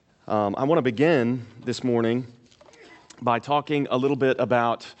I want to begin this morning by talking a little bit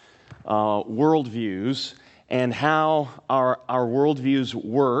about worldviews and how our worldviews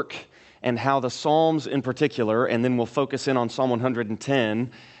work and how the Psalms in particular, and then we'll focus in on Psalm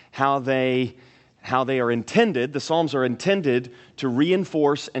 110, how they are intended, the Psalms are intended to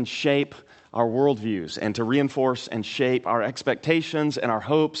reinforce and shape our worldviews and to reinforce and shape our expectations and our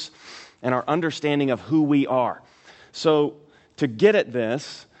hopes and our understanding of who we are. So to get at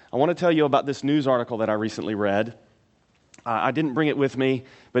this, I want to tell you about this news article that I recently read. I didn't bring it with me,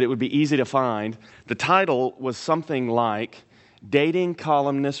 but it would be easy to find. The title was something like, "Dating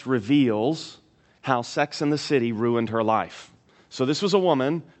Columnist Reveals How Sex and the City Ruined Her Life." So this was a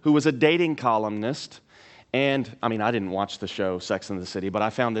woman who was a dating columnist. And, I didn't watch the show Sex and the City, but I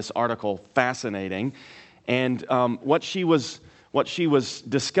found this article fascinating. And what she was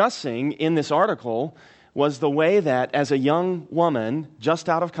discussing in this article was the way that as a young woman, just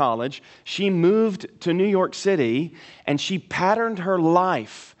out of college, she moved to New York City and she patterned her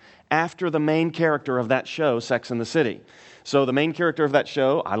life after the main character of that show, Sex and the City. So the main character of that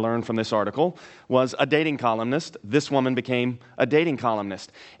show, I learned from this article, was a dating columnist. This woman became a dating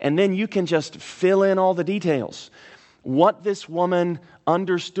columnist. And then you can just fill in all the details. What this woman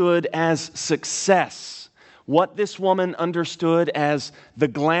understood as success, what this woman understood as the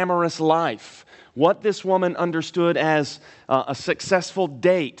glamorous life, what this woman understood as a successful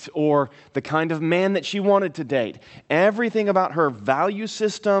date or the kind of man that she wanted to date. Everything about her value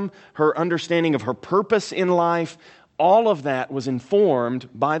system, her understanding of her purpose in life, all of that was informed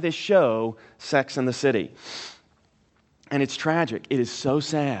by this show, Sex and the City. And it's tragic. It is so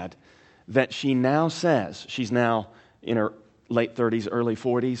sad that she now says, she's now in her late 30s, early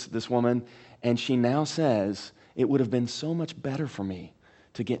 40s, this woman, and she now says, it would have been so much better for me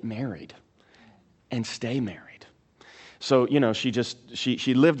to get married and stay married. So,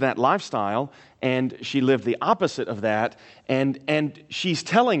 she lived that lifestyle, and she lived the opposite of that, and she's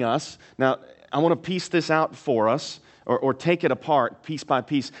telling us, now, I want to piece this out for us, or take it apart piece by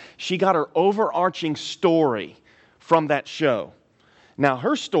piece. She got her overarching story from that show. Now,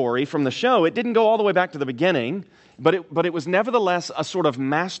 her story from the show, it didn't go all the way back to the beginning, but it was nevertheless a sort of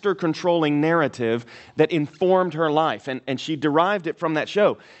master-controlling narrative that informed her life, and she derived it from that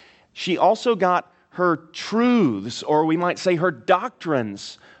show. She also got her truths, or we might say her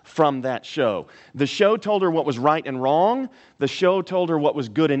doctrines, from that show. The show told her what was right and wrong. The show told her what was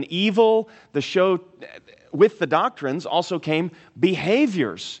good and evil. The show, with the doctrines, also came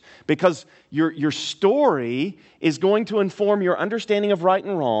behaviors, because your story is going to inform your understanding of right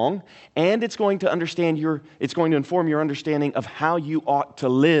and wrong, and it's going to inform your understanding of how you ought to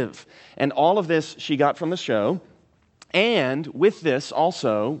live. And all of this she got from the show. And with this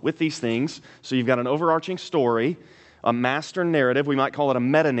also, with these things, so you've got an overarching story, a master narrative, we might call it a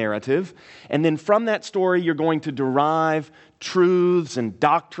meta-narrative, and then from that story you're going to derive truths and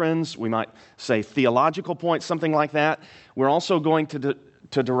doctrines, we might say theological points, something like that. We're also going to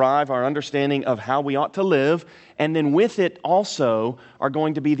derive our understanding of how we ought to live, and then with it also are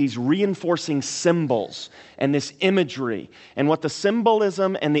going to be these reinforcing symbols and this imagery. And what the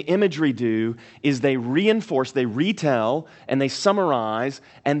symbolism and the imagery do is they reinforce, they retell, and they summarize,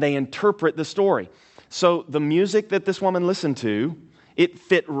 and they interpret the story. So the music that this woman listened to, it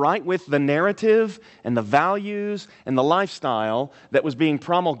fit right with the narrative and the values and the lifestyle that was being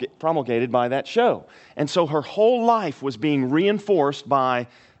promulgated by that show. And so her whole life was being reinforced by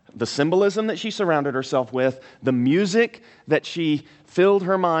the symbolism that she surrounded herself with, the music that she filled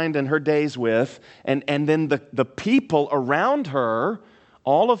her mind and her days with, and then the people around her,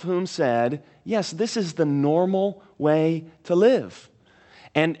 all of whom said, yes, this is the normal way to live.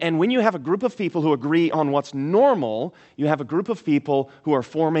 And when you have a group of people who agree on what's normal, you have a group of people who are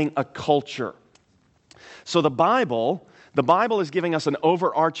forming a culture. So the Bible is giving us an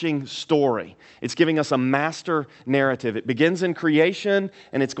overarching story. It's giving us a master narrative. It begins in creation,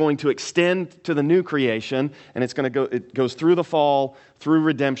 and it's going to extend to the new creation, and it goes through the fall, through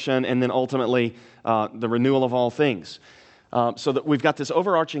redemption, and then ultimately the renewal of all things. So that we've got this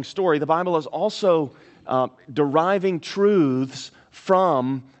overarching story. The Bible is also deriving truths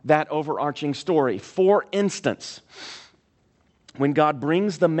from that overarching story. For instance, when God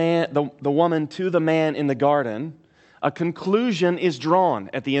brings the woman to the man in the garden, a conclusion is drawn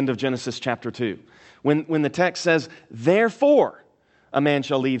at the end of Genesis chapter 2. When the text says, therefore, a man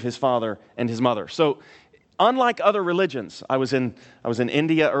shall leave his father and his mother. So, unlike other religions, I was in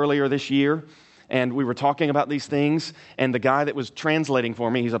India earlier this year, and we were talking about these things, and the guy that was translating for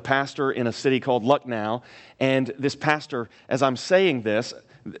me, he's a pastor in a city called Lucknow, and this pastor, as I'm saying this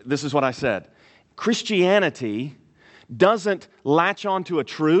is what I said. Christianity doesn't latch onto a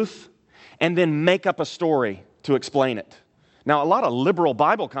truth and then make up a story to explain it. Now, a lot of liberal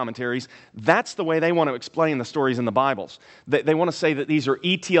Bible commentaries, that's the way they want to explain the stories in the Bibles. They want to say that these are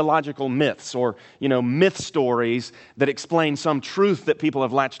etiological myths or, myth stories that explain some truth that people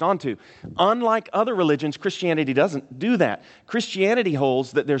have latched onto. Unlike other religions, Christianity doesn't do that. Christianity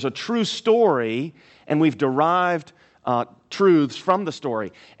holds that there's a true story and we've derived truths from the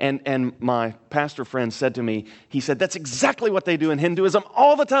story. And my pastor friend said to me, he said, that's exactly what they do in Hinduism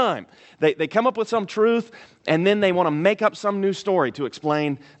all the time. They come up with some truth, and then they want to make up some new story to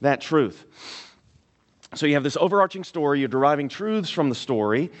explain that truth. So you have this overarching story, you're deriving truths from the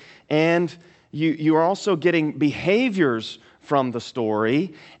story, and you are also getting behaviors from the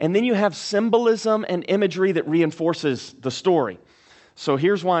story, and then you have symbolism and imagery that reinforces the story. So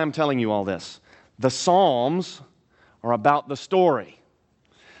here's why I'm telling you all this. The Psalms are about the story.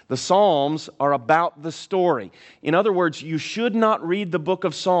 The Psalms are about the story. In other words, you should not read the book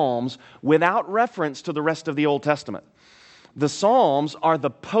of Psalms without reference to the rest of the Old Testament. The Psalms are the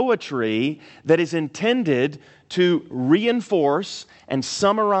poetry that is intended to reinforce and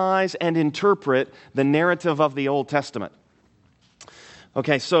summarize and interpret the narrative of the Old Testament.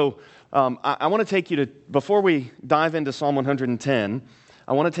 Okay, so I want to take you to, before we dive into Psalm 110,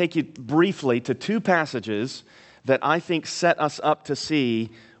 I want to take you briefly to two passages that I think set us up to see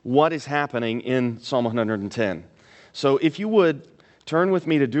what is happening in Psalm 110. So if you would, turn with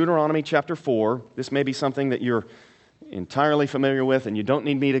me to Deuteronomy chapter 4. This may be something that you're entirely familiar with and you don't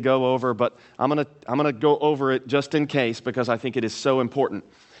need me to go over, but I'm going to go over it just in case because I think it is so important.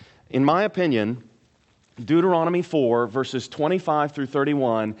 In my opinion, Deuteronomy 4, verses 25 through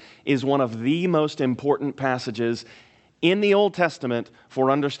 31 is one of the most important passages in the Old Testament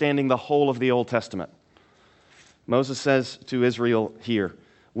for understanding the whole of the Old Testament. Moses says to Israel here,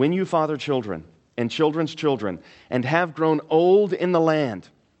 when you father children and children's children and have grown old in the land,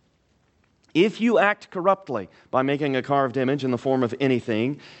 if you act corruptly by making a carved image in the form of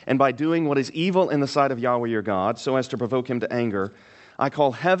anything and by doing what is evil in the sight of Yahweh your God so as to provoke him to anger, I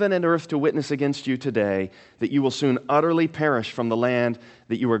call heaven and earth to witness against you today that you will soon utterly perish from the land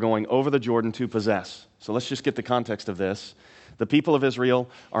that you are going over the Jordan to possess. So let's just get the context of this. The people of Israel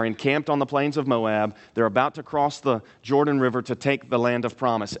are encamped on the plains of Moab. They're about to cross the Jordan River to take the land of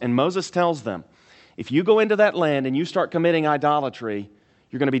promise. And Moses tells them, if you go into that land and you start committing idolatry,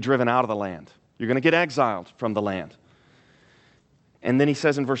 you're going to be driven out of the land. You're going to get exiled from the land. And then he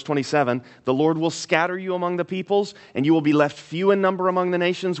says in verse 27, the Lord will scatter you among the peoples, and you will be left few in number among the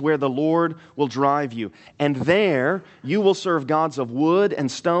nations where the Lord will drive you. And there you will serve gods of wood and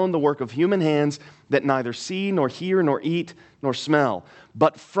stone, the work of human hands, that neither see, nor hear, nor eat, nor smell.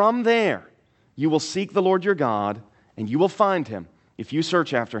 But from there you will seek the Lord your God, and you will find him if you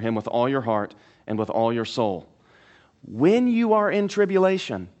search after him with all your heart and with all your soul. When you are in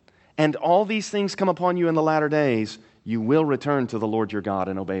tribulation, and all these things come upon you in the latter days, you will return to the Lord your God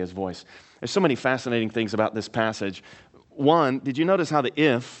and obey his voice. There's so many fascinating things about this passage. One, did you notice how the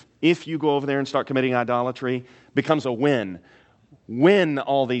if you go over there and start committing idolatry, becomes a when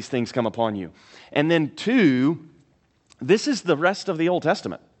all these things come upon you. And then two, this is the rest of the Old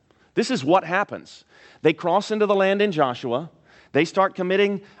Testament. This is what happens. They cross into the land in Joshua. They start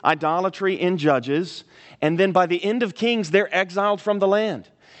committing idolatry in Judges. And then by the end of Kings, they're exiled from the land.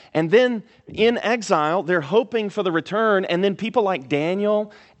 And then in exile, they're hoping for the return. And then people like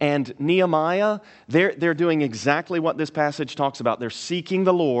Daniel and Nehemiah, they're doing exactly what this passage talks about. They're seeking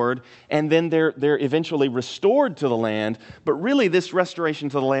the Lord, and then they're eventually restored to the land. But really, this restoration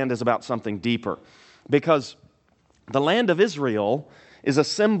to the land is about something deeper. Because the land of Israel is a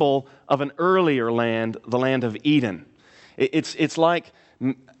symbol of an earlier land, the land of Eden. It's like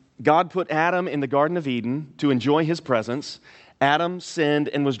God put Adam in the Garden of Eden to enjoy his presence. Adam sinned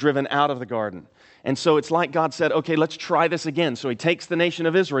and was driven out of the garden. And so it's like God said, okay, let's try this again. So he takes the nation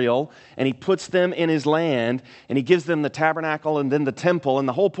of Israel and he puts them in his land and he gives them the tabernacle and then the temple. And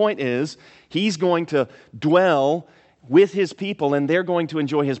the whole point is he's going to dwell with his people and they're going to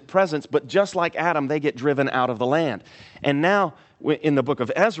enjoy his presence. But just like Adam, they get driven out of the land. And now in the book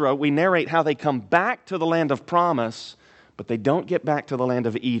of Ezra, we narrate how they come back to the land of promise, but they don't get back to the land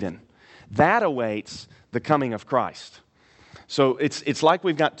of Eden. That awaits the coming of Christ. So it's like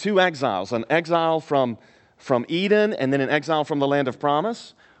we've got two exiles, an exile from Eden and then an exile from the land of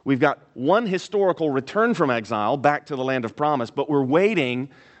promise. We've got one historical return from exile back to the land of promise, but we're waiting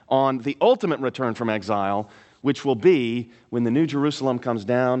on the ultimate return from exile, which will be when the New Jerusalem comes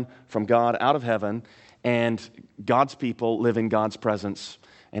down from God out of heaven and God's people live in God's presence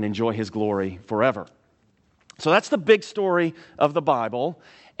and enjoy his glory forever. So that's the big story of the Bible.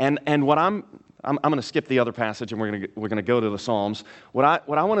 And what I'm I'm going to skip the other passage and we're going to go to the Psalms. What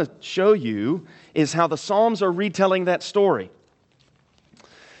I want to show you is how the Psalms are retelling that story.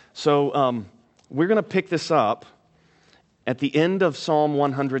 So we're going to pick this up at the end of Psalm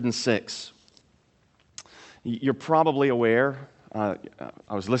 106. You're probably aware, I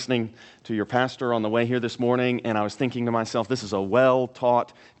was listening to your pastor on the way here this morning, and I was thinking to myself, this is a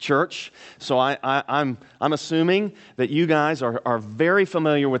well-taught church. So I'm assuming that you guys are very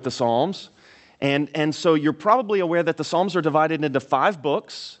familiar with the Psalms. And so you're probably aware that the Psalms are divided into 5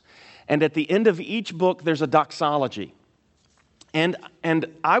 books, and at the end of each book, there's a doxology. And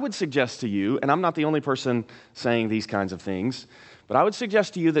I would suggest to you, and I'm not the only person saying these kinds of things, but I would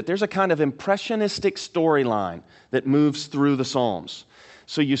suggest to you that there's a kind of impressionistic storyline that moves through the Psalms.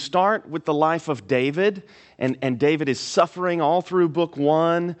 So you start with the life of David, and David is suffering all through book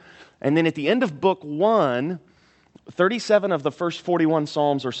 1, and then at the end of book 1, 37 of the first 41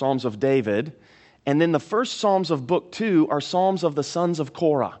 Psalms are Psalms of David, and then the first Psalms of book 2 are Psalms of the sons of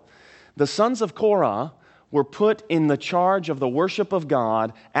Korah. The sons of Korah were put in the charge of the worship of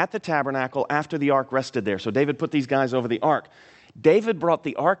God at the tabernacle after the ark rested there. So David put these guys over the ark. David brought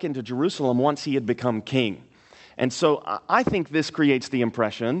the ark into Jerusalem once he had become king. And so I think this creates the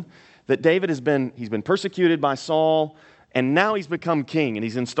impression that David he's been persecuted by Saul, and now he's become king, and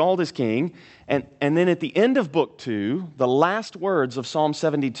he's installed as king. And then at the end of book 2, the last words of Psalm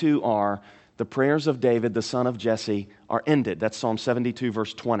 72 are, the prayers of David, the son of Jesse, are ended. That's Psalm 72,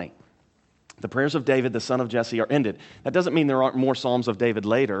 verse 20. The prayers of David, the son of Jesse, are ended. That doesn't mean there aren't more Psalms of David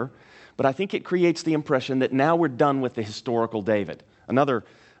later, but I think it creates the impression that now we're done with the historical David. Another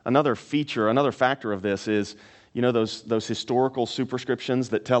feature, another factor of this is, you know, those historical superscriptions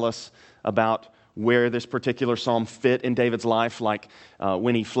that tell us about where this particular psalm fit in David's life, like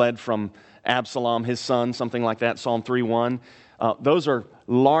when he fled from Absalom, his son, something like that, Psalm 3:1. Those are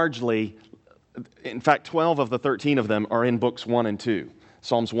largely, in fact, 12 of the 13 of them are in books 1 and 2,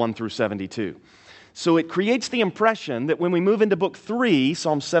 Psalms 1 through 72. So it creates the impression that when we move into book 3,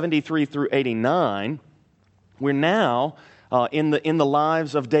 Psalms 73 through 89, we're now in the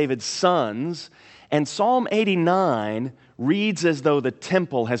lives of David's sons, and Psalm 89 reads as though the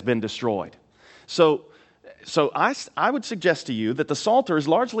temple has been destroyed. So I would suggest to you that the Psalter is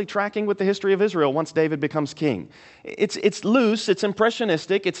largely tracking with the history of Israel once David becomes king. It's loose, it's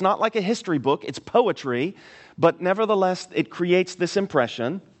impressionistic, it's not like a history book, it's poetry, but nevertheless it creates this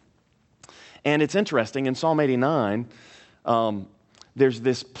impression. And it's interesting, in Psalm 89, there's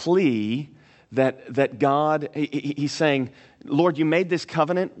this plea that God, he's saying, Lord, you made this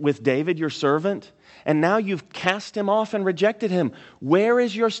covenant with David, your servant, and now you've cast him off and rejected him. Where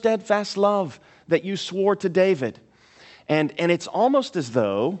is your steadfast love that you swore to David? And it's almost as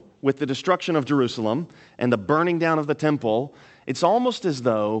though, with the destruction of Jerusalem and the burning down of the temple, it's almost as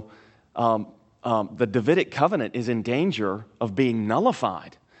though the Davidic covenant is in danger of being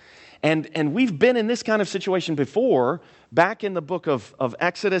nullified. And we've been in this kind of situation before, back in the book of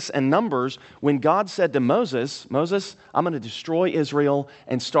Exodus and Numbers, when God said to Moses, Moses, I'm going to destroy Israel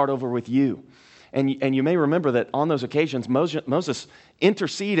and start over with you. And you may remember that on those occasions, Moses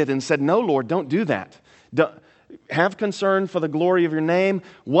interceded and said, no, Lord, don't do that. Have concern for the glory of your name.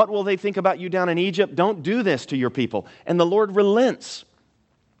 What will they think about you down in Egypt? Don't do this to your people. And the Lord relents.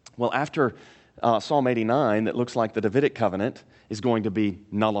 Well, after Psalm 89, that looks like the Davidic covenant is going to be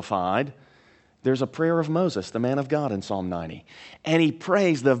nullified, there's a prayer of Moses, the man of God, in Psalm 90. And he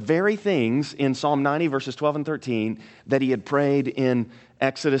prays the very things in Psalm 90, verses 12 and 13, that he had prayed in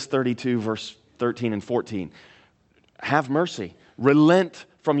Exodus 32, verse 13 and 14. Have mercy. Relent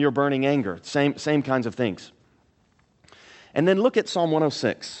from your burning anger. Same kinds of things. And then look at Psalm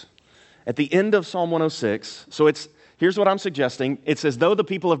 106. At the end of Psalm 106, so here's what I'm suggesting. It's as though the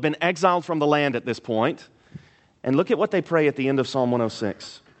people have been exiled from the land at this point. And look at what they pray at the end of Psalm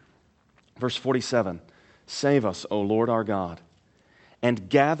 106. Verse 47, save us, O Lord our God, and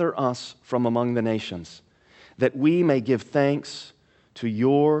gather us from among the nations, that we may give thanks to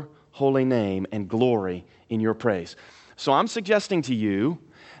your holy name and glory in your praise. So I'm suggesting to you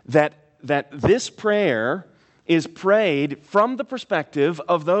that this prayer is prayed from the perspective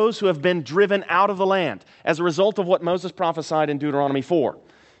of those who have been driven out of the land as a result of what Moses prophesied in Deuteronomy 4.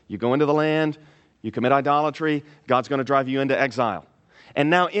 You go into the land, you commit idolatry, God's going to drive you into exile. And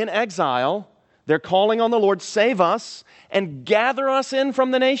now in exile, they're calling on the Lord, save us and gather us in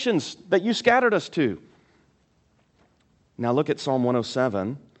from the nations that you scattered us to. Now look at Psalm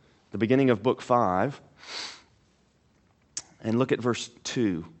 107, the beginning of book 5, and look at verse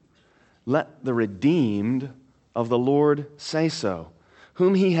 2. Let the redeemed of the Lord say so,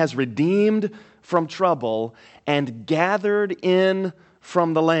 whom he has redeemed from trouble and gathered in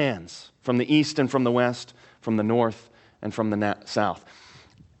from the lands, from the east and from the west, from the north and from the south.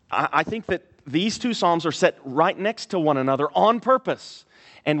 I think that these two psalms are set right next to one another on purpose.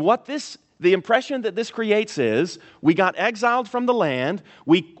 And the impression that this creates is, we got exiled from the land,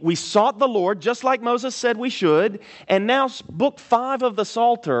 we sought the Lord, just like Moses said we should, and now book 5 of the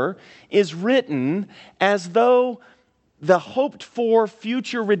Psalter is written as though the hoped-for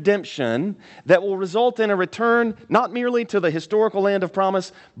future redemption that will result in a return not merely to the historical land of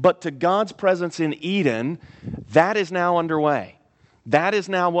promise, but to God's presence in Eden, that is now underway. That is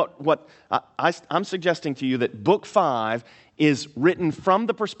now what I'm suggesting to you, that book 5 is written from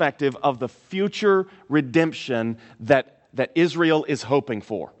the perspective of the future redemption that Israel is hoping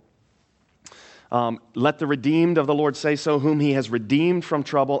for. Let the redeemed of the Lord say so, whom he has redeemed from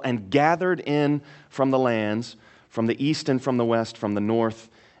trouble and gathered in from the lands, from the east and from the west, from the north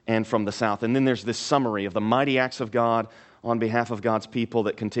and from the south. And then there's this summary of the mighty acts of God on behalf of God's people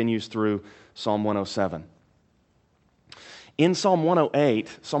that continues through Psalm 107. In Psalm 108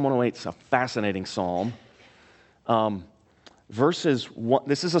 is a fascinating psalm. This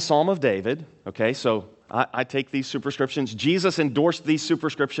is a psalm of David, okay? So I take these superscriptions. Jesus endorsed these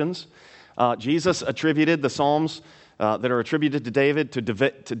superscriptions. Jesus attributed the psalms that are attributed to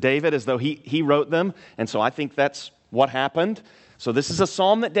David as though he wrote them. And so I think that's what happened. So this is a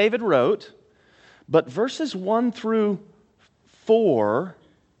psalm that David wrote. But verses 1 through 5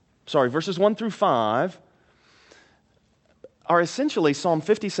 are essentially Psalm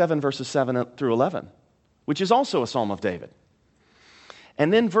 57, verses 7 through 11, which is also a psalm of David.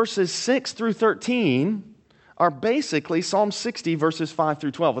 And then verses 6 through 13 are basically Psalm 60, verses 5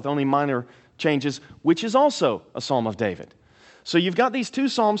 through 12, with only minor changes, which is also a psalm of David. So you've got these two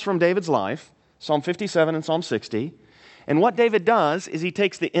psalms from David's life, Psalm 57 and Psalm 60. And what David does is he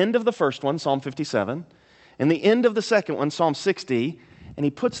takes the end of the first one, Psalm 57, and the end of the second one, Psalm 60, and he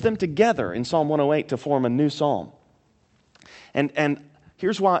puts them together in Psalm 108 to form a new psalm. And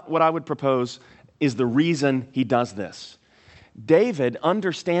here's what I would propose is the reason he does this. David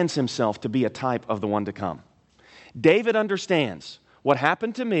understands himself to be a type of the one to come. David understands what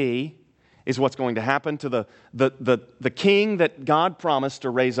happened to me is what's going to happen to the king that God promised to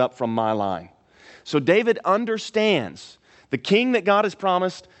raise up from my line. So David understands the king that God has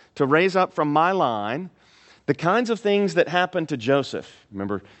promised to raise up from my line, the kinds of things that happened to Joseph.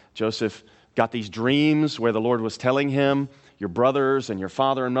 Remember, Joseph got these dreams where the Lord was telling him, your brothers and your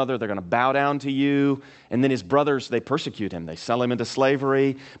father and mother, they're going to bow down to you. And then his brothers, they persecute him. They sell him into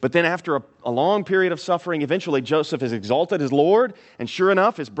slavery. But then after a long period of suffering, eventually Joseph is exalted as Lord. And sure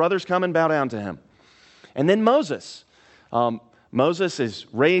enough, his brothers come and bow down to him. And then Moses. Moses is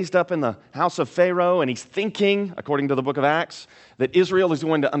raised up in the house of Pharaoh, and he's thinking, according to the book of Acts, that Israel is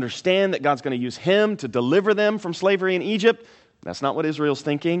going to understand that God's going to use him to deliver them from slavery in Egypt. That's not what Israel's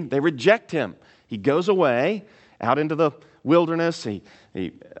thinking. They reject him. He goes away out into the wilderness. He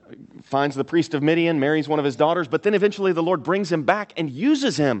finds the priest of Midian, marries one of his daughters, but then eventually the Lord brings him back and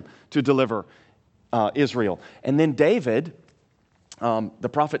uses him to deliver Israel. And then David, the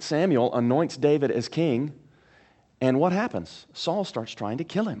prophet Samuel, anoints David as king. And what happens? Saul starts trying to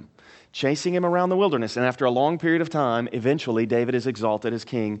kill him, chasing him around the wilderness. And after a long period of time, eventually David is exalted as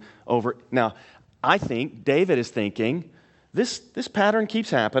king over. Now, I think David is thinking, this pattern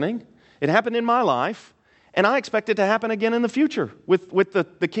keeps happening. It happened in my life. And I expect it to happen again in the future with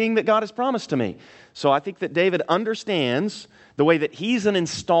the king that God has promised to me. So I think that David understands the way that he's an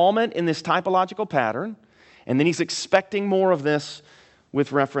installment in this typological pattern, and then he's expecting more of this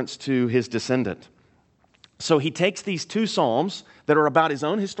with reference to his descendant. So he takes these two psalms that are about his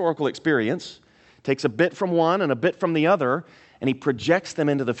own historical experience, takes a bit from one and a bit from the other, and he projects them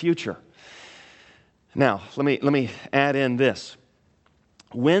into the future. Now, let me add in this.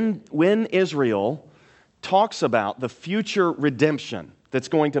 When Israel talks about the future redemption that's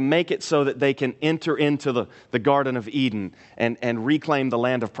going to make it so that they can enter into the Garden of Eden and reclaim the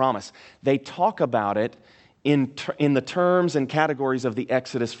land of promise, they talk about it in the terms and categories of the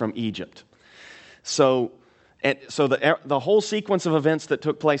Exodus from Egypt. So the whole sequence of events that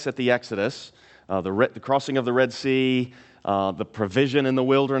took place at the Exodus, the crossing of the Red Sea, the provision in the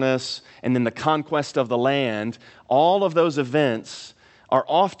wilderness, and then the conquest of the land, all of those events are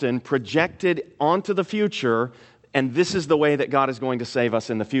often projected onto the future, and this is the way that God is going to save us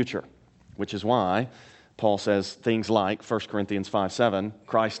in the future, which is why Paul says things like 1 Corinthians 5:7,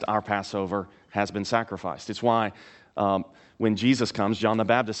 Christ our Passover has been sacrificed. It's why when Jesus comes, John the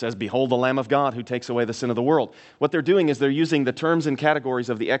Baptist says, behold the Lamb of God who takes away the sin of the world. What they're doing is they're using the terms and categories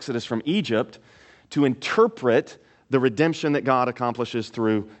of the Exodus from Egypt to interpret the redemption that God accomplishes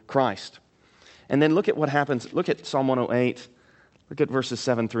through Christ. And then look at what happens. Look at Psalm 108. Look at verses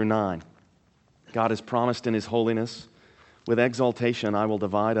 7 through 9. God has promised in His holiness, with exaltation I will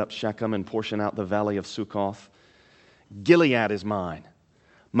divide up Shechem and portion out the valley of Succoth. Gilead is mine.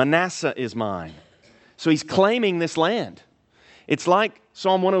 Manasseh is mine. So He's claiming this land. It's like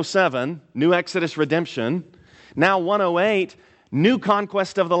Psalm 107, new Exodus redemption. Now 108, new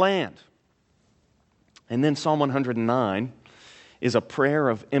conquest of the land. And then Psalm 109 is a prayer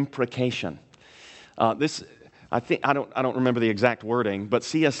of imprecation. I don't remember the exact wording, but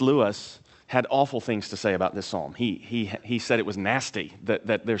C.S. Lewis had awful things to say about this psalm. He said it was nasty,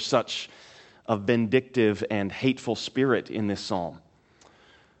 that there's such a vindictive and hateful spirit in this psalm.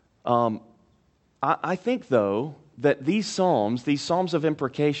 I think, though, that these psalms of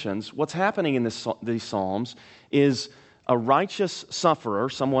imprecations, what's happening in these psalms is a righteous sufferer,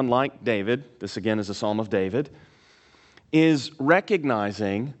 someone like David, this again is a psalm of David, is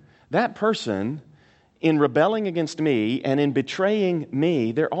recognizing that person in rebelling against me and in betraying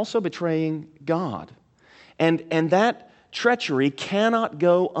me, they're also betraying God. And that treachery cannot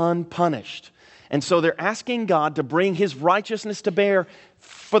go unpunished. And so they're asking God to bring His righteousness to bear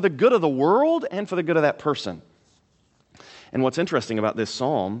for the good of the world and for the good of that person. And what's interesting about this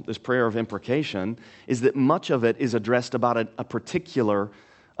psalm, this prayer of imprecation, is that much of it is addressed about a particular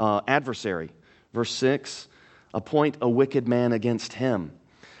adversary. Verse 6, appoint a wicked man against him.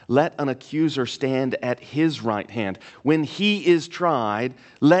 Let an accuser stand at his right hand. When he is tried,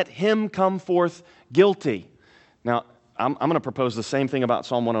 let him come forth guilty. Now, I'm going to propose the same thing about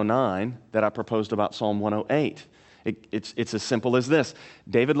Psalm 109 that I proposed about Psalm 108. It's as simple as this.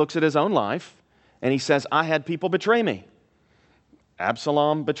 David looks at his own life, and he says, I had people betray me.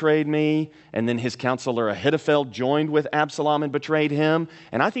 Absalom betrayed me, and then his counselor Ahithophel joined with Absalom and betrayed him.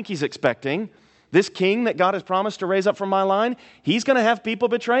 And I think he's expecting this king that God has promised to raise up from my line, he's going to have people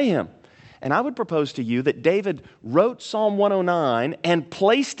betray him. And I would propose to you that David wrote Psalm 109 and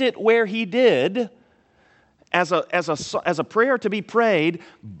placed it where he did as a prayer to be prayed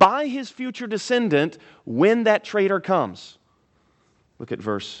by his future descendant when that traitor comes. Look at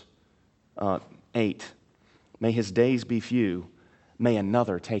verse 8. May his days be few. May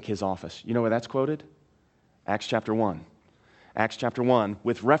another take his office. You know where that's quoted? Acts chapter 1. Acts chapter 1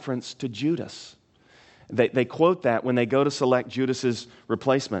 with reference to Judas. They quote that when they go to select Judas's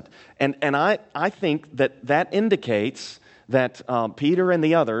replacement. And I think that indicates that Peter and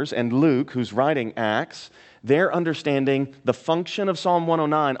the others, and Luke, who's writing Acts, they're understanding the function of Psalm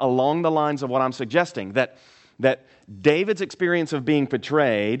 109 along the lines of what I'm suggesting, that David's experience of being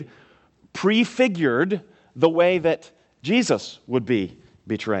betrayed prefigured the way that Jesus would be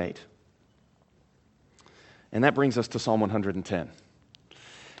betrayed. And that brings us to Psalm 110.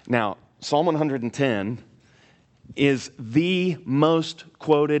 Now, Psalm 110 is the most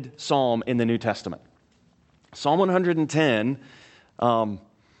quoted psalm in the New Testament. Psalm 110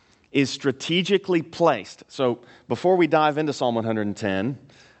 is strategically placed. So before we dive into Psalm 110,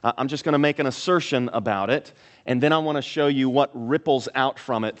 I'm just going to make an assertion about it, and then I want to show you what ripples out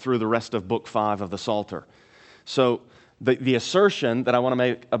from it through the rest of Book 5 of the Psalter. So the assertion that I want to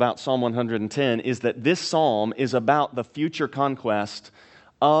make about Psalm 110 is that this psalm is about the future conquest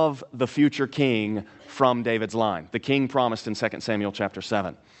of the future king from David's line, the king promised in 2 Samuel chapter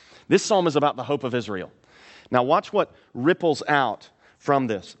 7. This psalm is about the hope of Israel. Now watch what ripples out from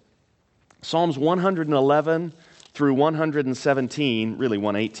this. Psalms 111 through 117, really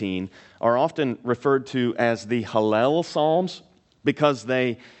 118, are often referred to as the Hallel Psalms because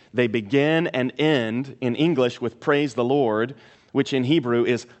they begin and end in English with praise the Lord, which in Hebrew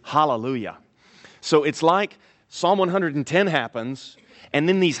is hallelujah. So it's like Psalm 110 happens, and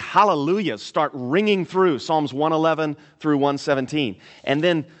then these hallelujahs start ringing through Psalms 111 through 117. And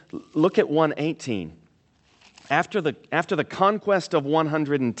then look at 118. After the conquest of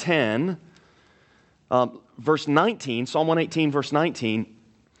 110, verse 19, Psalm 118, verse 19,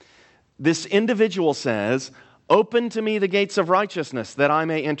 this individual says, open to me the gates of righteousness that I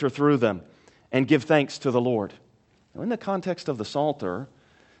may enter through them and give thanks to the Lord. Now, in the context of the Psalter,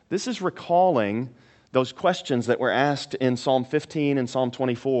 this is recalling those questions that were asked in Psalm 15 and Psalm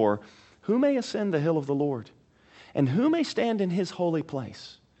 24. Who may ascend the hill of the Lord? And who may stand in His holy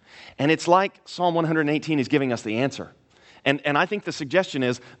place? And it's like Psalm 118 is giving us the answer. And I think the suggestion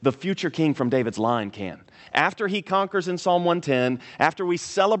is the future king from David's line can. After he conquers in Psalm 110, after we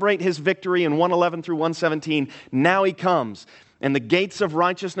celebrate his victory in 111 through 117, now he comes. And the gates of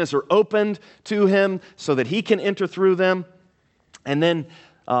righteousness are opened to him so that he can enter through them. And then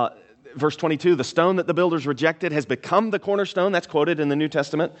verse 22, the stone that the builders rejected has become the cornerstone. That's quoted in the New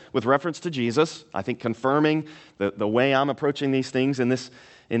Testament with reference to Jesus. I think confirming the way I'm approaching these things in this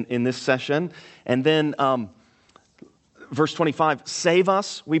session. And then Verse 25, save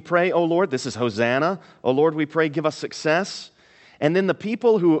us, we pray, O Lord. This is Hosanna. O Lord, we pray, give us success. And then the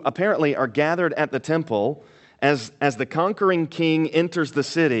people who apparently are gathered at the temple, as the conquering king enters the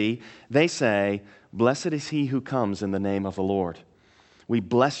city, they say, blessed is he who comes in the name of the Lord. We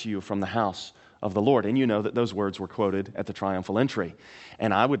bless you from the house of the Lord. And you know that those words were quoted at the triumphal entry.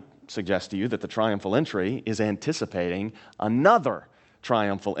 And I would suggest to you that the triumphal entry is anticipating another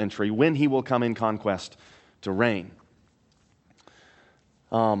triumphal entry when he will come in conquest to reign.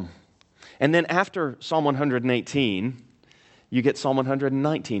 And then after Psalm 118, you get Psalm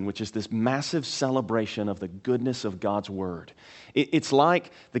 119, which is this massive celebration of the goodness of God's word. It's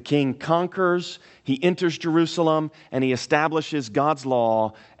like the king conquers, he enters Jerusalem, and he establishes God's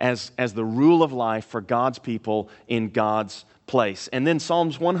law as the rule of life for God's people in God's place. And then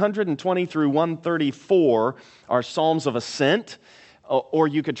Psalms 120 through 134 are Psalms of ascent, or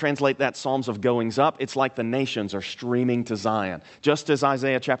you could translate that Psalms of goings up. It's like the nations are streaming to Zion, just as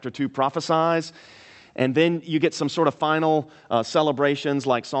Isaiah chapter 2 prophesies. And then you get some sort of final celebrations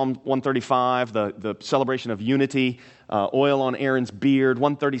like Psalm 135, the celebration of unity, oil on Aaron's beard.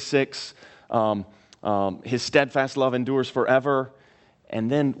 136, his steadfast love endures forever.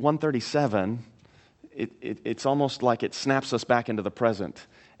 And then 137, it's almost like it snaps us back into the present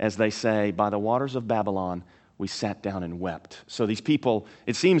as they say, by the waters of Babylon, we sat down and wept. So these people,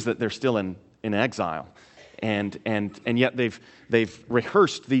 it seems that they're still in exile. And yet they've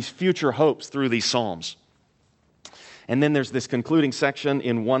rehearsed these future hopes through these psalms. And then there's this concluding section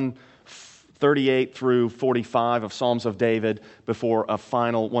in 138 through 45 of Psalms of David before a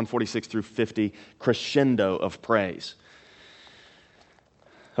final 146 through 50 crescendo of praise.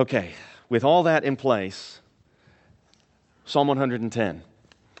 Okay, with all that in place, Psalm 110.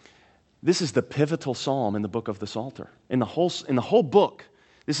 This is the pivotal psalm in the book of the Psalter. In the whole book,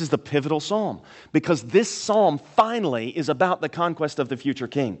 this is the pivotal psalm because this psalm finally is about the conquest of the future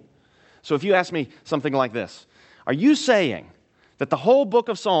king. So if you ask me something like this, are you saying that the whole book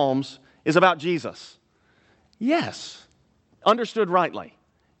of Psalms is about Jesus? Yes. Understood rightly.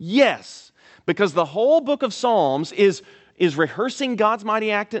 Yes. Because the whole book of Psalms is rehearsing God's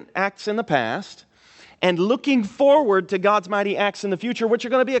mighty acts in the past and looking forward to God's mighty acts in the future, which are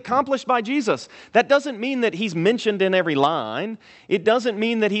going to be accomplished by Jesus. That doesn't mean that he's mentioned in every line. It doesn't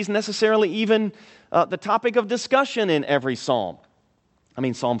mean that he's necessarily even the topic of discussion in every psalm. I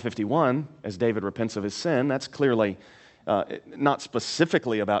mean, Psalm 51, as David repents of his sin, that's clearly not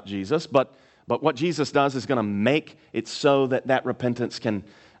specifically about Jesus, but what Jesus does is going to make it so that repentance can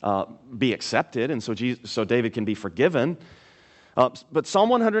be accepted, and so David can be forgiven. But Psalm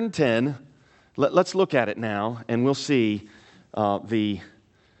 110... Let's look at it now, and we'll see the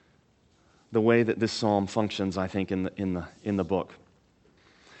way that this psalm functions, I think, in the book.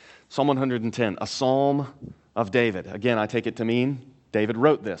 Psalm 110, a psalm of David. Again, I take it to mean David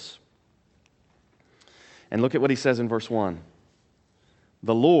wrote this. And look at what he says in verse 1.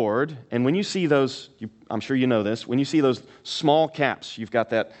 The Lord, and when you see those, I'm sure you know this, when you see those small caps, you've got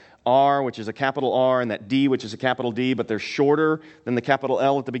that R, which is a capital R, and that D, which is a capital D, but they're shorter than the capital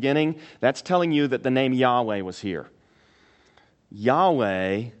L at the beginning. That's telling you that the name Yahweh was here.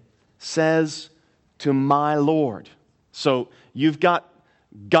 Yahweh says to my Lord. So you've got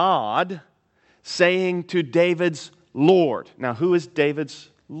God saying to David's Lord. Now, who is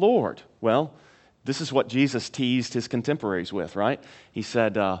David's Lord? Well, this is what Jesus teased his contemporaries with, right? He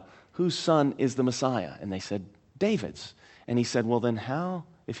said, whose son is the Messiah? And they said, David's. And he said, well, then how...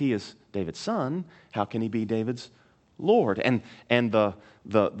 if he is David's son, how can he be David's Lord? And the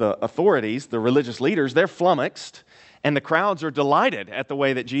authorities, the religious leaders, they're flummoxed, and the crowds are delighted at the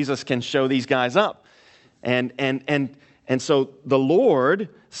way that Jesus can show these guys up. And so the Lord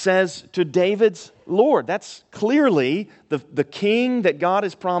says to David's Lord. That's clearly the king that God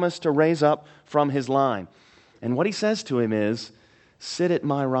has promised to raise up from his line. And what he says to him is, sit at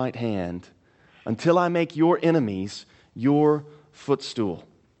my right hand until I make your enemies your footstool.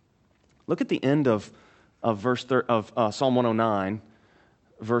 Look at the end of Psalm 109,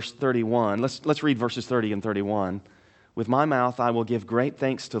 verse 31. Let's read verses 30 and 31. With my mouth I will give great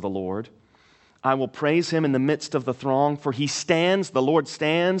thanks to the Lord. I will praise him in the midst of the throng, for the Lord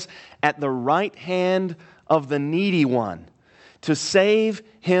stands at the right hand of the needy one to save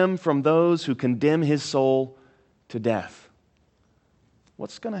him from those who condemn his soul to death.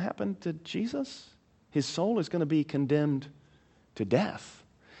 What's going to happen to Jesus? His soul is going to be condemned to death.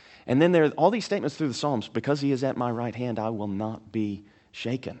 And then there are all these statements through the Psalms. Because he is at my right hand, I will not be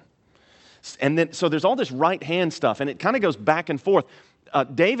shaken. And then, so there's all this right hand stuff, and it kind of goes back and forth.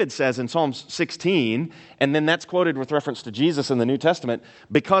 David says in Psalm 16, and then that's quoted with reference to Jesus in the New Testament,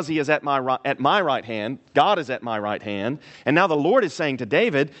 because he is at my right hand, God is at my right hand, and now the Lord is saying to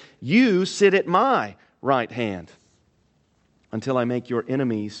David, you sit at my right hand until I make your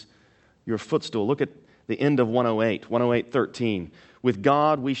enemies your footstool. Look at the end of 108:13. With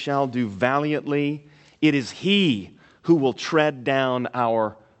God we shall do valiantly. It is He who will tread down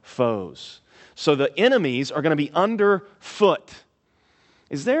our foes. So the enemies are going to be underfoot.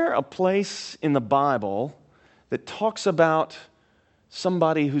 Is there a place in the Bible that talks about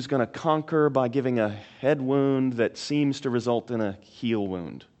somebody who's going to conquer by giving a head wound that seems to result in a heel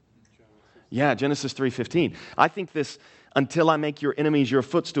wound? Yeah, Genesis 3:15. I think this, until I make your enemies your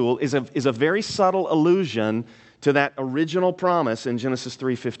footstool, is a very subtle allusion to that original promise in Genesis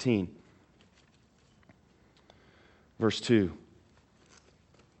 3:15. Verse 2.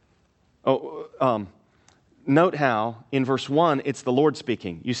 Note how in verse 1 it's the Lord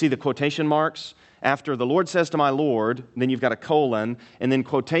speaking. You see the quotation marks? After the Lord says to my Lord, then you've got a colon, and then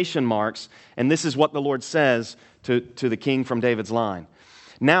quotation marks, and this is what the Lord says to the king from David's line.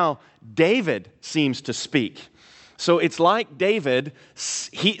 Now, David seems to speak. So it's like David,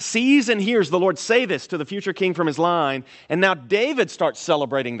 he sees and hears the Lord say this to the future king from his line, and now David starts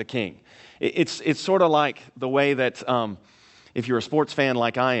celebrating the king. It's sort of like the way that if you're a sports fan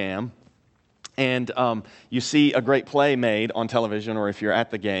like I am, and you see a great play made on television, or if you're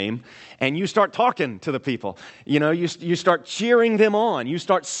at the game, and you start talking to the people. You know, you start cheering them on. You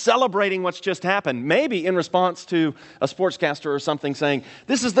start celebrating what's just happened, maybe in response to a sportscaster or something saying,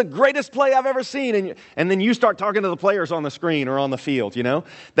 this is the greatest play I've ever seen. And then you start talking to the players on the screen or on the field, you know.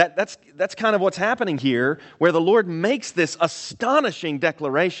 That's kind of what's happening here, where the Lord makes this astonishing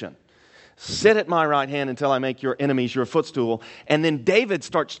declaration. Sit at my right hand until I make your enemies your footstool. And then David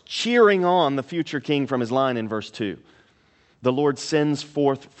starts cheering on the future king from his line in verse 2. The Lord sends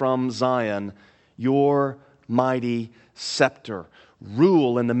forth from Zion your mighty scepter.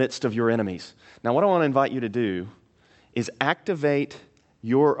 Rule in the midst of your enemies. Now, what I want to invite you to do is activate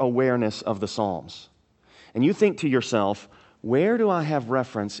your awareness of the Psalms. And you think to yourself, where do I have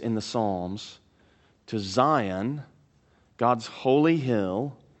reference in the Psalms to Zion, God's holy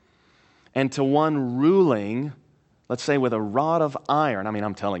hill, and to one ruling, let's say, with a rod of iron? I mean,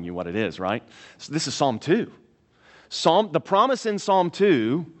 I'm telling you what it is, right? So this is Psalm 2. The promise in Psalm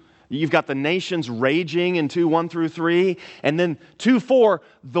 2, you've got the nations raging in 2:1-3, and then 2:4,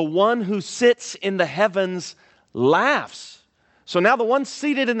 the one who sits in the heavens laughs. So now the one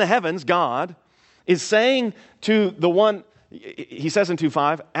seated in the heavens, God, is saying to the one, he says in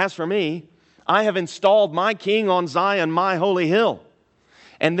 2:5, as for me, I have installed my king on Zion, my holy hill.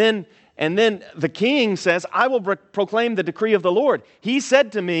 And then the king says, I will proclaim the decree of the Lord. He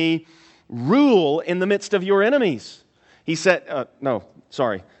said to me, rule in the midst of your enemies. He said,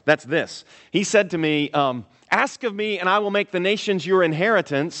 that's this. He said to me, ask of me and I will make the nations your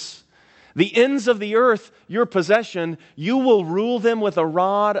inheritance, the ends of the earth your possession. You will rule them with a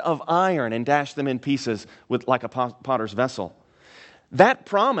rod of iron and dash them in pieces like a potter's vessel. That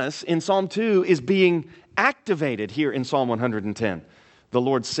promise in Psalm 2 is being activated here in Psalm 110. The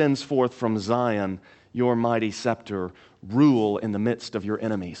Lord sends forth from Zion your mighty scepter, rule in the midst of your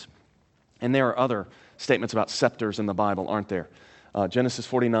enemies. And there are other statements about scepters in the Bible, aren't there? Genesis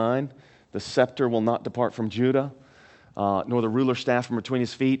 49, the scepter will not depart from Judah, nor the ruler's staff from between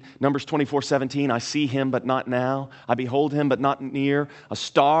his feet. Numbers 24:17, I see him, but not now. I behold him, but not near. A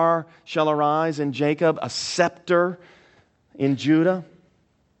star shall arise in Jacob, a scepter in Judah.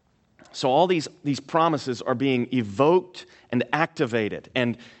 So all these promises are being evoked and activated.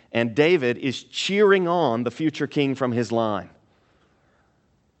 And David is cheering on the future king from his line.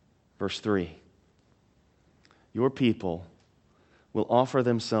 Verse 3. Your people will offer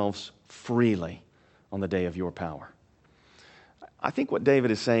themselves freely on the day of your power. I think what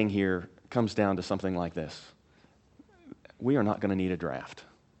David is saying here comes down to something like this. We are not going to need a draft.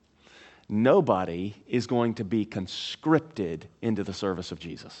 Nobody is going to be conscripted into the service of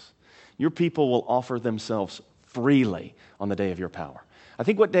Jesus. Your people will offer themselves freely on the day of your power. I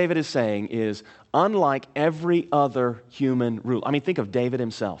think what David is saying is, unlike every other human ruler, I mean, think of David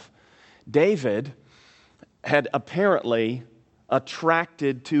himself. David had apparently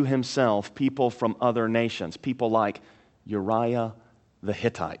attracted to himself people from other nations, people like Uriah the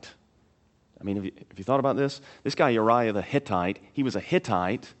Hittite. I mean, have you thought about this? This guy Uriah the Hittite, he was a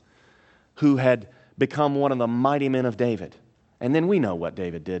Hittite who had become one of the mighty men of David. And then we know what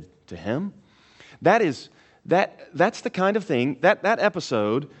David did to him. That's the kind of thing, that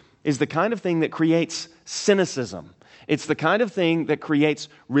episode is the kind of thing that creates cynicism. It's the kind of thing that creates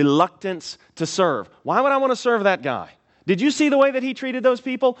reluctance to serve. Why would I want to serve that guy? Did you see the way that he treated those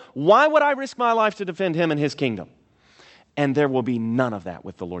people? Why would I risk my life to defend him and his kingdom? And there will be none of that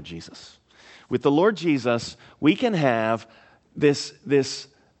with the Lord Jesus. With the Lord Jesus, we can have this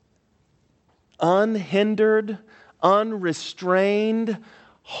unhindered, unrestrained,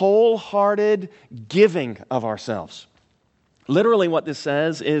 wholehearted giving of ourselves. Literally what this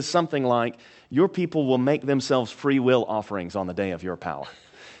says is something like, your people will make themselves free will offerings on the day of your power.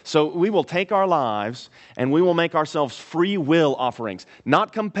 So we will take our lives and we will make ourselves free will offerings.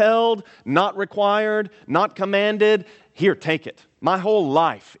 Not compelled, not required, not commanded. Here, take it. My whole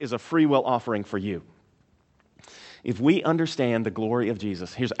life is a free will offering for you. If we understand the glory of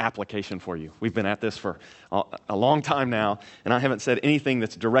Jesus, here's application for you. We've been at this for a long time now, and I haven't said anything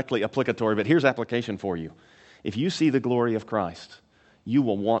that's directly applicatory, but here's application for you. If you see the glory of Christ, you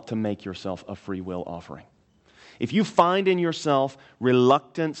will want to make yourself a free will offering. If you find in yourself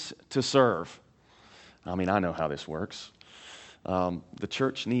reluctance to serve, I mean, I know how this works. The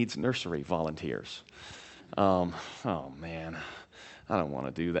church needs nursery volunteers. Oh man, I don't want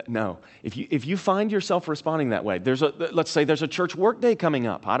to do that. No, if you find yourself responding that way, let's say there's a church work day coming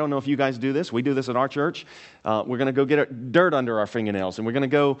up. I don't know if you guys do this. We do this at our church. We're going to go get dirt under our fingernails, and we're going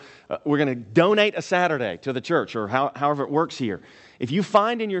to donate a Saturday to the church, or however it works here. If you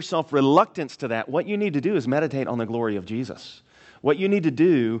find in yourself reluctance to that, what you need to do is meditate on the glory of Jesus. What you need to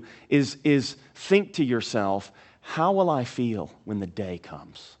do is think to yourself, how will I feel when the day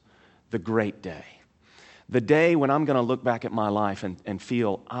comes? The great day. The day when I'm going to look back at my life and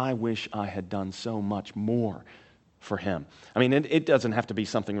feel, I wish I had done so much more for Him. I mean, it doesn't have to be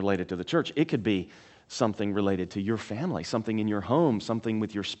something related to the church. It could be something related to your family, something in your home, something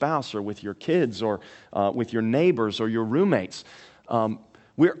with your spouse or with your kids or with your neighbors or your roommates.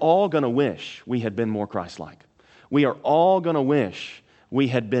 We're all going to wish we had been more Christ-like. We are all going to wish we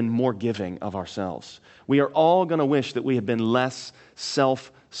had been more giving of ourselves. We are all going to wish that we had been less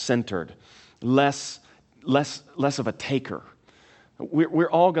self-centered, less of a taker. We're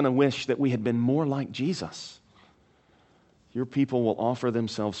all going to wish that we had been more like Jesus. Your people will offer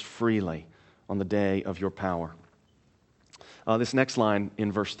themselves freely on the day of your power. This next line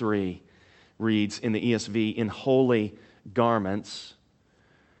in verse 3 reads in the ESV, in holy garments.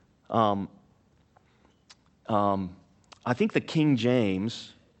 I think the King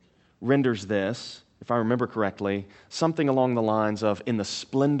James renders this, if I remember correctly, something along the lines of in the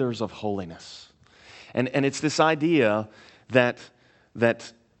splendors of holiness. And it's this idea that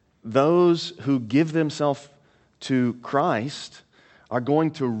those who give themselves to Christ are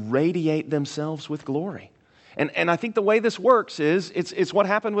going to radiate themselves with glory. And I think the way this works is it's what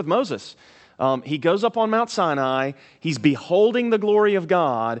happened with Moses. He goes up on Mount Sinai, he's beholding the glory of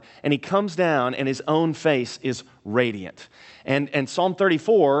God, and he comes down and his own face is radiant. And Psalm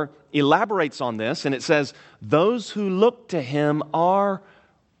 34 elaborates on this, and it says, those who look to him are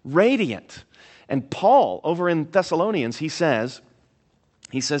radiant. And Paul, over in Thessalonians, he says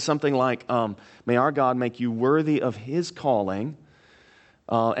something like, may our God make you worthy of his calling,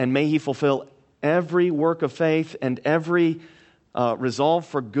 and may he fulfill every work of faith and every resolve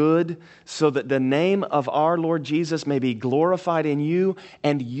for good, so that the name of our Lord Jesus may be glorified in you,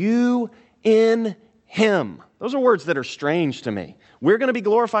 and you in him. Those are words that are strange to me. We're going to be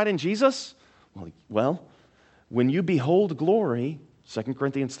glorified in Jesus? Well, when you behold glory, 2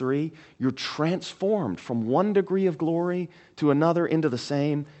 Corinthians 3, you're transformed from one degree of glory to another into the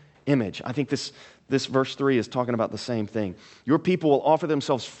same image. I think this verse 3 is talking about the same thing. Your people will offer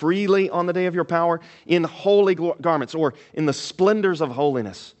themselves freely on the day of your power in holy garments, or in the splendors of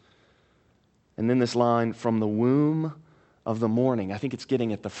holiness. And then this line, from the womb of the morning. I think it's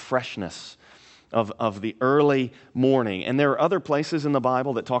getting at the freshness of the early morning. And there are other places in the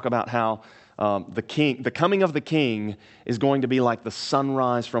Bible that talk about how the coming of the King is going to be like the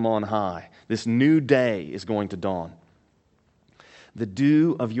sunrise from on high. This new day is going to dawn. The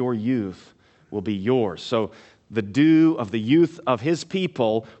dew of your youth will be yours. So the dew of the youth of his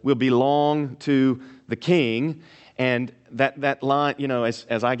people will belong to the King. And that line,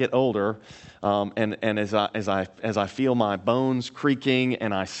 as I get older, and as I feel my bones creaking,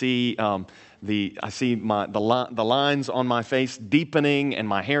 and I see the lines on my face deepening and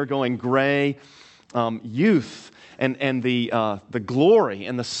my hair going gray, youth and the glory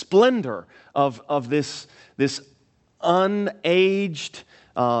and the splendor of this unaged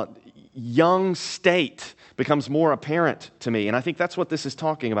young state becomes more apparent to me. And I think that's what this is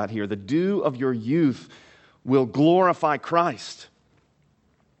talking about here. The dew of your youth will glorify Christ.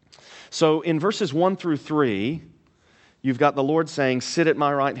 So in verses 1 through 3, you've got the Lord saying, sit at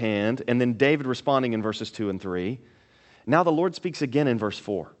my right hand, and then David responding in verses 2 and 3. Now the Lord speaks again in verse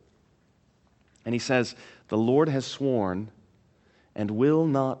 4. And he says, The Lord has sworn and will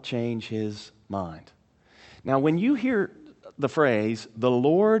not change his mind. Now, when you hear the phrase, the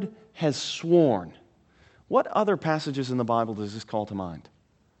Lord has sworn, what other passages in the Bible does this call to mind?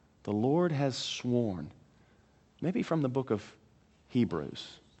 The Lord has sworn. Maybe from the book of Hebrews.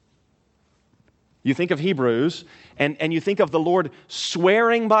 You think of Hebrews, and you think of the Lord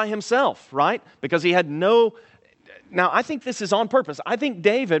swearing by himself, right? Because he had no... Now, I think this is on purpose. I think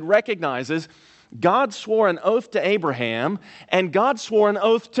David recognizes God swore an oath to Abraham, and God swore an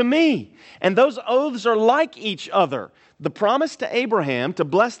oath to me. And those oaths are like each other. The promise to Abraham to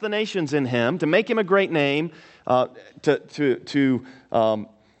bless the nations in him, to make him a great name, to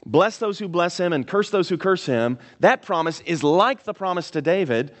bless those who bless him and curse those who curse him, that promise is like the promise to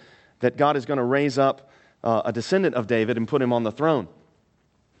David that God is going to raise up a descendant of David and put him on the throne.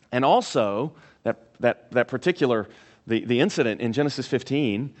 And also, that particular, the incident in Genesis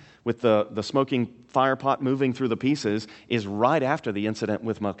 15 with the smoking fire pot moving through the pieces is right after the incident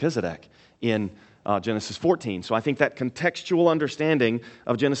with Melchizedek in Genesis 14. So I think that contextual understanding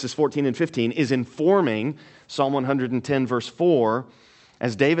of Genesis 14 and 15 is informing Psalm 110 verse 4,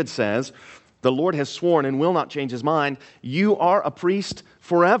 as David says, the Lord has sworn and will not change his mind. You are a priest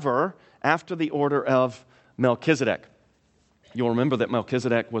forever after the order of Melchizedek. You'll remember that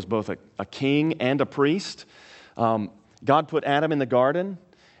Melchizedek was both a king and a priest. God put Adam in the garden,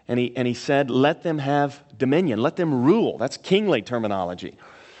 and he said, let them have dominion, let them rule. That's kingly terminology.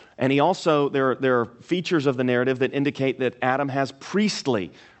 And he also, there are features of the narrative that indicate that Adam has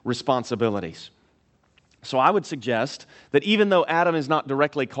priestly responsibilities. So I would suggest that even though Adam is not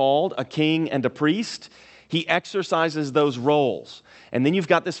directly called a king and a priest, he exercises those roles. And then you've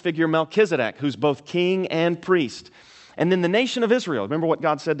got this figure Melchizedek, who's both king and priest. And then the nation of Israel, remember what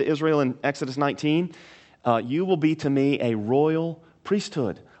God said to Israel in Exodus 19? You will be to me a royal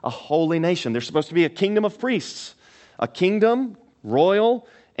priesthood, a holy nation. There's supposed to be a kingdom of priests, a kingdom, royal,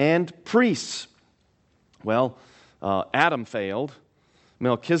 and priests. Well, Adam failed.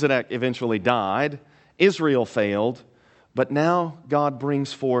 Melchizedek eventually died. Israel failed. But now God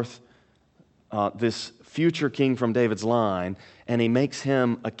brings forth this future king from David's line, and he makes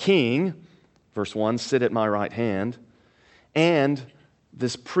him a king. Verse 1, sit at my right hand. And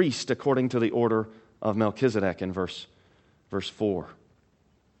this priest according to the order of Melchizedek in verse 4.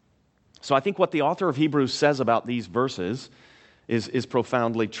 So I think what the author of Hebrews says about these verses is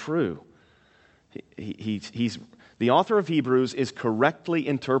profoundly true. The author of Hebrews is correctly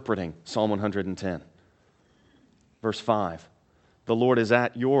interpreting Psalm 110. Verse 5, the Lord is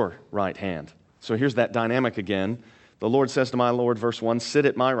at your right hand. So here's that dynamic again. The Lord says to my Lord, verse 1, sit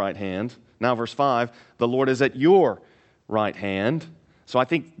at my right hand. Now verse 5, the Lord is at your right hand. So I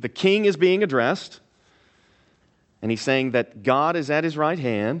think the king is being addressed, and he's saying that God is at his right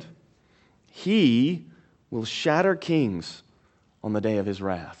hand. He will shatter kings on the day of his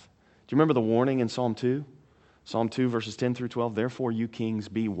wrath. Do you remember the warning in Psalm 2? Psalm 2, verses 10 through 12, therefore you kings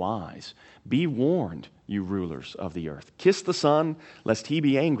be wise. Be warned, you rulers of the earth. Kiss the Son, lest he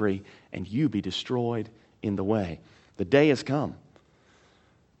be angry, and you be destroyed in the way. The day has come.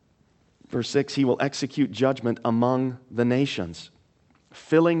 Verse 6, he will execute judgment among the nations,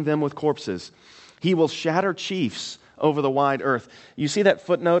 filling them with corpses. He will shatter chiefs over the wide earth. You see that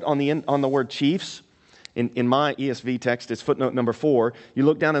footnote on the word chiefs? In my ESV text, it's footnote number 4. You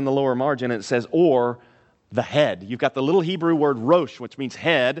look down in the lower margin, and it says, or the head. You've got the little Hebrew word rosh, which means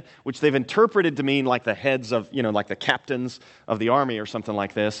head, which they've interpreted to mean like the heads of, like the captains of the army or something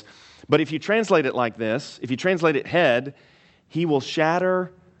like this. But if you translate it like this, if you translate it head, he will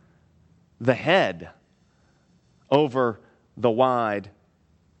shatter the head over the wide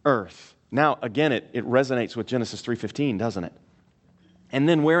earth. Now, again, it resonates with Genesis 3:15, doesn't it? And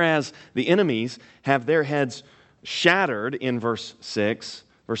then whereas the enemies have their heads shattered in verse 6,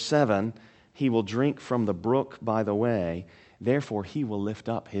 verse 7, he will drink from the brook by the way, therefore he will lift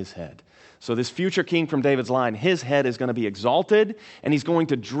up his head. So this future king from David's line, his head is going to be exalted, and he's going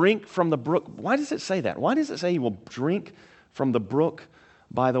to drink from the brook. Why does it say that? Why does it say he will drink from the brook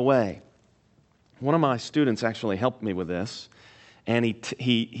by the way? One of my students actually helped me with this, and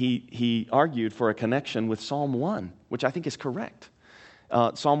he argued for a connection with Psalm 1, which I think is correct.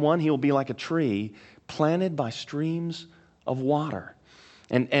 Psalm 1, he will be like a tree planted by streams of water.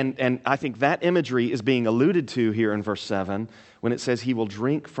 And I think that imagery is being alluded to here in verse 7 when it says he will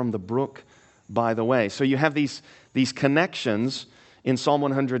drink from the brook by the way. So you have these connections in Psalm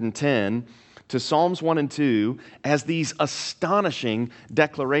 110 to Psalms 1 and 2 as these astonishing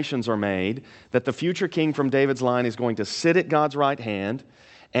declarations are made that the future king from David's line is going to sit at God's right hand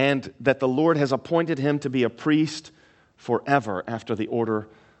and that the Lord has appointed him to be a priest forever after the order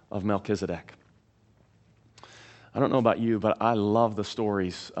of Melchizedek. I don't know about you, but I love the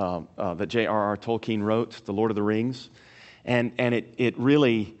stories that J.R.R. Tolkien wrote, The Lord of the Rings. And it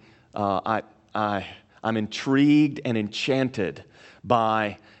really, I'm intrigued and enchanted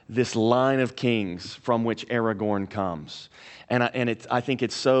by this line of kings from which Aragorn comes. And I think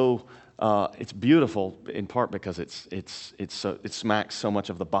it's so, it's beautiful in part because it smacks so much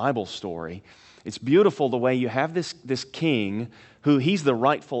of the Bible story. It's beautiful the way you have this king who he's the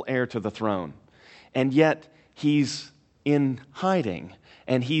rightful heir to the throne. And yet he's in hiding,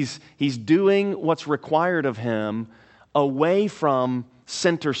 and he's doing what's required of him away from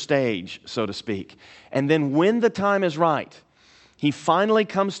center stage, so to speak. And then when the time is right, he finally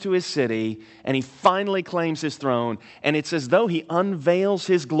comes to his city, and he finally claims his throne, and it's as though he unveils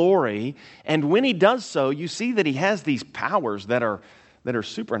his glory. And when he does so, you see that he has these powers that are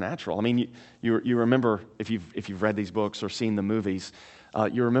supernatural. I mean, you remember, if you've read these books or seen the movies,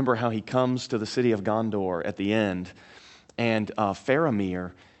 you remember how he comes to the city of Gondor at the end, and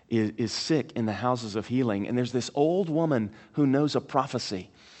Faramir is sick in the houses of healing, and there's this old woman who knows a prophecy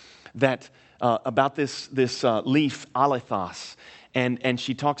that about this leaf Alethos, and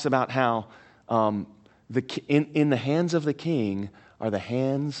she talks about how in the hands of the king are the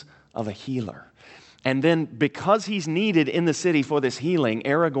hands of a healer. And then because he's needed in the city for this healing,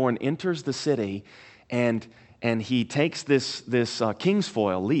 Aragorn enters the city, and he takes this king's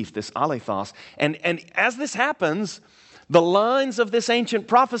foil leaf, this Alethos, and as this happens, the lines of this ancient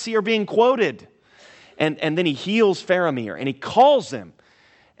prophecy are being quoted. And then he heals Faramir, and he calls him.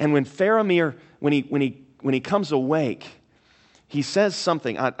 And when Faramir, when he comes awake, he says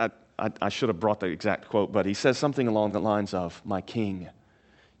something. I should have brought the exact quote, but he says something along the lines of, "My king,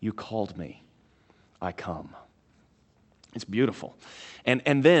 you called me. I come." It's beautiful.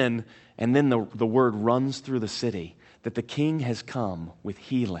 And then the word runs through the city that the king has come with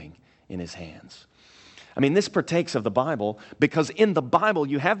healing in his hands. I mean, this partakes of the Bible because in the Bible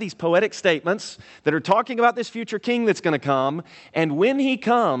you have these poetic statements that are talking about this future king that's going to come, and when he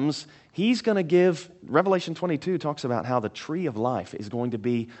comes, he's going to give, Revelation 22 talks about how the tree of life is going to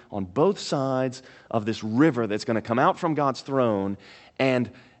be on both sides of this river that's going to come out from God's throne, and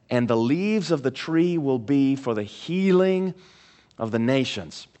the leaves of the tree will be for the healing of the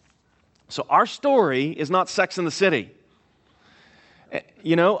nations. So our story is not Sex and the City.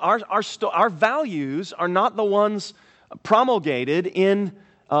 You know, our values are not the ones promulgated in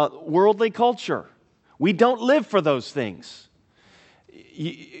worldly culture. We don't live for those things.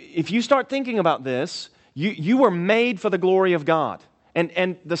 If you start thinking about this, you were made for the glory of God.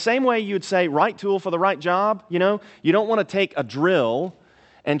 And the same way you'd say, right tool for the right job, you know, you don't want to take a drill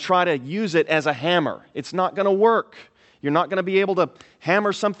and try to use it as a hammer. It's not going to work. You're not going to be able to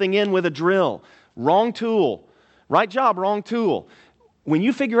hammer something in with a drill. Wrong tool. Right job, wrong tool. When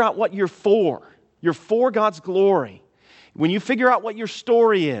you figure out what you're for God's glory. When you figure out what your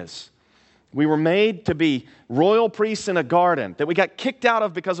story is, we were made to be royal priests in a garden that we got kicked out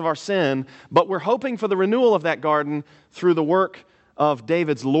of because of our sin, but we're hoping for the renewal of that garden through the work of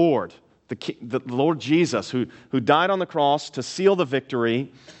David's Lord, the Lord Jesus, who died on the cross to seal the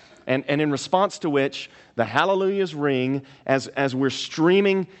victory, and in response to which the hallelujahs ring as we're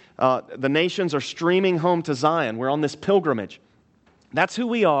streaming, the nations are streaming home to Zion. We're on this pilgrimage. That's who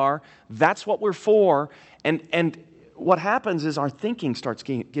we are. That's what we're for. And what happens is our thinking starts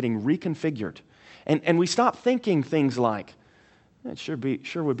getting reconfigured. And we stop thinking things like, it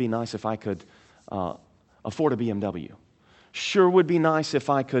sure would be nice if I could afford a BMW. Sure would be nice if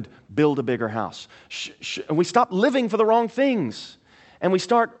I could build a bigger house. And we stop living for the wrong things. And we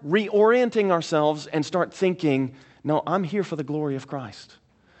start reorienting ourselves and start thinking, no, I'm here for the glory of Christ.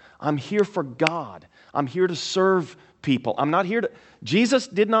 I'm here for God. I'm here to serve people. I'm not here to... Jesus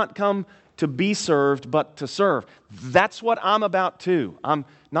did not come to be served, but to serve. That's what I'm about too. I'm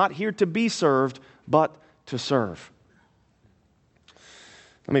not here to be served, but to serve.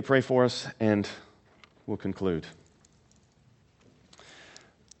 Let me pray for us and we'll conclude.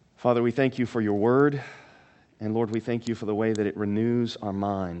 Father, we thank you for your word. And Lord, we thank you for the way that it renews our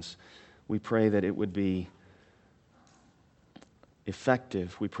minds. We pray that it would be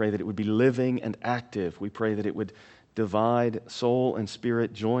effective. We pray that it would be living and active. We pray that it would divide soul and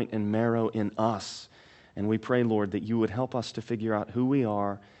spirit, joint and marrow in us. And we pray, Lord, that you would help us to figure out who we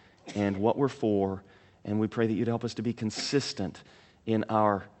are and what we're for. And we pray that you'd help us to be consistent in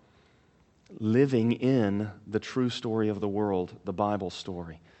our living in the true story of the world, the Bible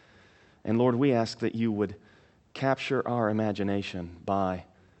story. And Lord, we ask that you would capture our imagination by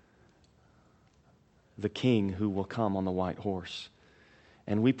the King who will come on the white horse.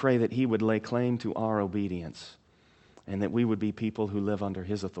 And we pray that he would lay claim to our obedience and that we would be people who live under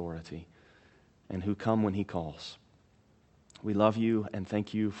his authority. and who come when he calls. We love you and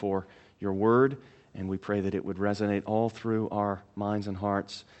thank you for your word, and we pray that it would resonate all through our minds and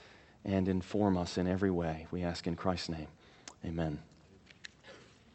hearts and inform us in every way. We ask in Christ's name. Amen.